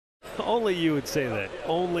Only you would say that.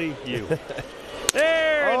 Only you.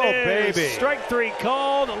 There it is. Baby. Strike three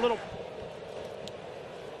called. A little.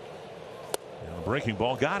 The breaking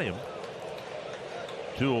ball got him.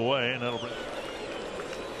 2 away, and that'll bring.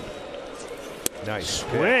 Nice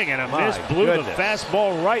Swing and a miss. Blew the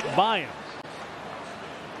fastball right by him.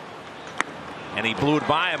 And he blew it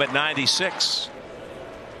by him at 96.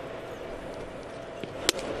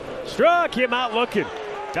 Struck him out looking.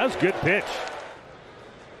 That was a good pitch.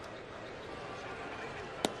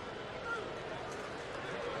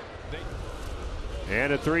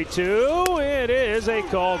 And a 3-2. It is a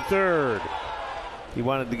called third. He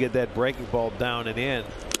wanted to get that breaking ball down and in,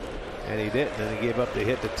 and he didn't. And he gave up the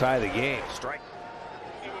hit to tie the game. Strike.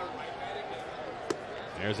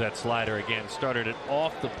 There's that slider again. Started it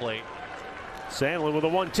off the plate. Sandlin with a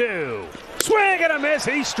 1-2. Swing and a miss.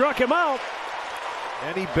 He struck him out.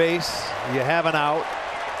 Any base, you have an out.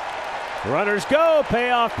 Runners go.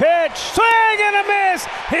 Payoff pitch. Swing and a miss.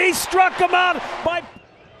 He struck him out by.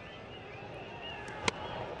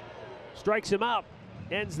 Strikes him out.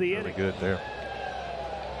 Ends the inning. Good there.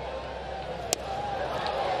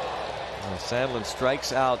 Sandlin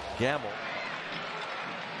strikes out Gamble.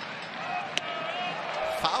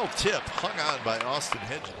 Foul tip hung on by Austin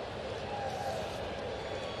Hedges.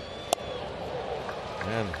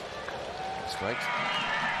 And strikes.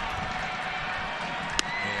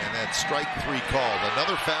 And that strike three called.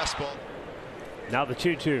 Another fastball. Now the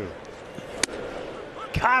 2-2.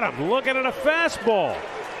 Got him looking at a fastball.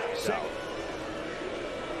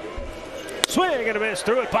 Swing and a miss.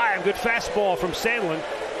 Threw it by him. Good fastball from Sandlin.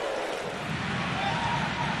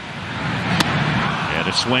 And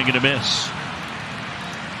a swing and a miss.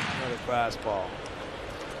 Another fastball.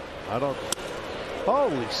 I don't.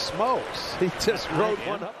 Holy smokes. He just rode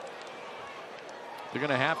one up. They're going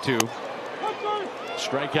to have to.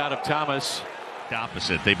 Strikeout of Thomas. The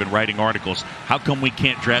opposite. They've been writing articles. How come we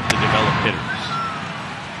can't draft and develop hitters?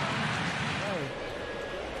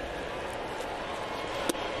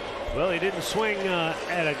 Well, he didn't swing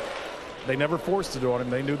at a. They never forced it on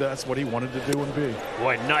him. They knew that's what he wanted to do and be.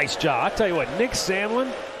 Boy, nice job. I'll tell you what, Nick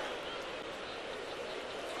Sandlin.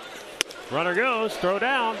 Runner goes, throw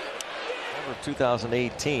down. November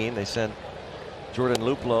 2018, they sent Jordan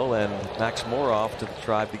Luplow and Max Moroff to the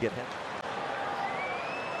Tribe to get him.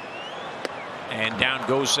 And down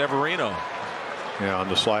goes Severino. Yeah, on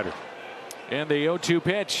the slider. And the 0-2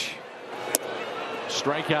 pitch.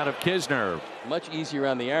 Strikeout of Kisner. Much easier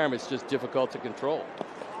on the arm. It's just difficult to control.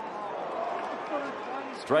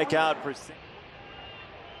 Strikeout for.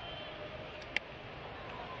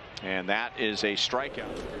 And that is a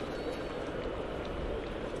strikeout.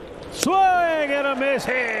 Swing and a miss.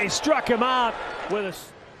 He struck him out with a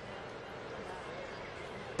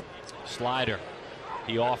slider.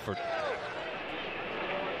 He offered.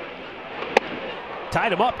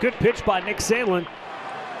 Tied him up. Good pitch by Nick Sandlin.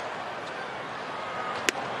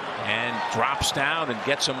 And drops down and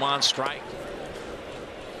gets him on strike.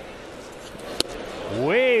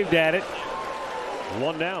 Waved at it.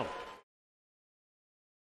 1 down.